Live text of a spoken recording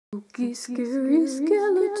Spooky, scary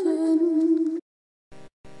skeleton.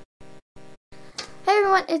 Hey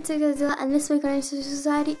everyone, it's Godzilla, and this week on Social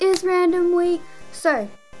Society is Random Week. So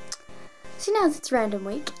now it's Random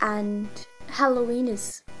Week and Halloween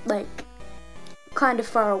is like kind of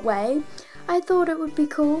far away. I thought it would be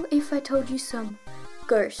cool if I told you some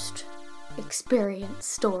ghost experience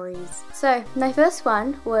stories. So my first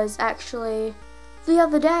one was actually the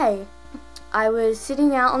other day. I was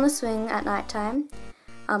sitting out on the swing at night time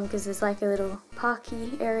because there's like a little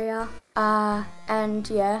parky area, and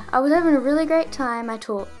yeah, I was having a really great time. I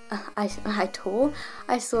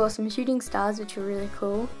saw some shooting stars, which were really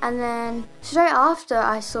cool, and then straight after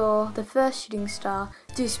I saw the first shooting star,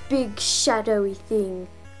 this big shadowy thing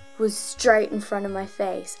was straight in front of my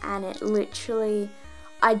face, and it literally,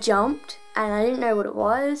 I jumped and I didn't know what it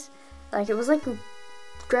was. Like, it was like a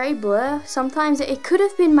grey blur. Sometimes it could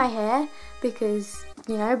have been my hair because,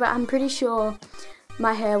 you know, but I'm pretty sure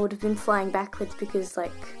my hair would have been flying backwards because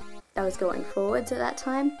like I was going forwards at that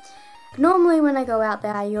time. Normally when I go out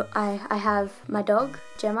there I have my dog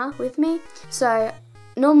Gemma with me, so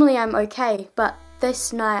normally I'm okay, but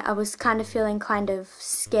this night I was kind of feeling kind of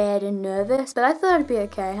scared and nervous, but I thought I'd be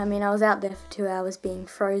okay. I mean, I was out there for 2 hours being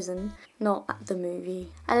frozen, not at the movie.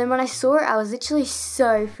 And then when I saw it, I was literally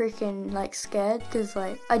so freaking like scared because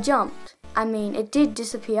like I jumped. I mean, it did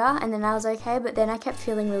disappear and then I was okay, but then I kept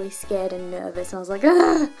feeling really scared and nervous and I was like,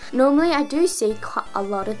 ugh! Normally I do see a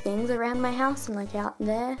lot of things around my house and like out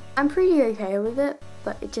there. I'm pretty okay with it,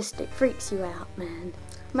 but it freaks you out, man.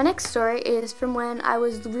 My next story is from when I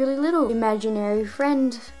was really little. Imaginary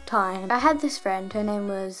friend time. I had this friend, her name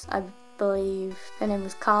was, I believe, her name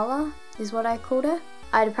was Carla, is what I called her.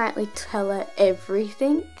 I'd apparently tell her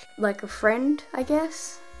everything, like a friend, I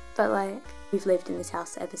guess, but like, we've lived in this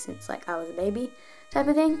house ever since like I was a baby type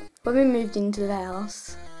of thing. When we moved into the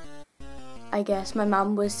house, I guess my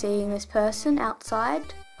mum was seeing this person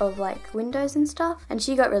outside of like windows and stuff, and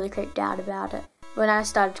she got really creeped out about it. When I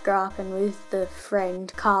started to grow up and with the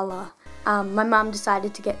friend Carla, my mum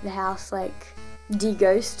decided to get the house like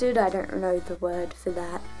de-ghosted. I don't know the word for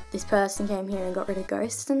that. This person came here and got rid of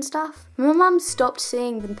ghosts and stuff. My mum stopped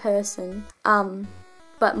seeing the person,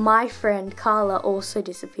 but my friend Carla also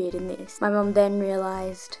disappeared in this. My mum then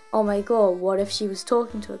realised, oh my god, what if she was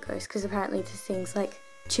talking to a ghost? Because apparently there's things like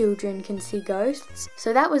children can see ghosts.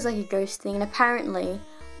 So that was like a ghost thing, and apparently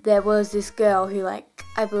there was this girl who like,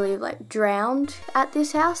 I believe like drowned at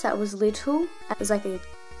this house that was little. It was like a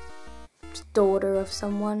daughter of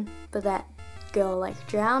someone, but that girl like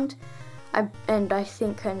drowned. And I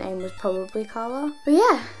think her name was probably Carla. But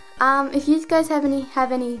yeah, if you guys have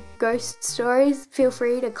any ghost stories, feel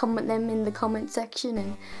free to comment them in the comment section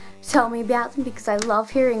and tell me about them because I love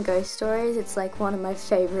hearing ghost stories. It's like one of my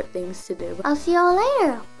favourite things to do. I'll see y'all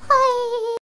later. Bye!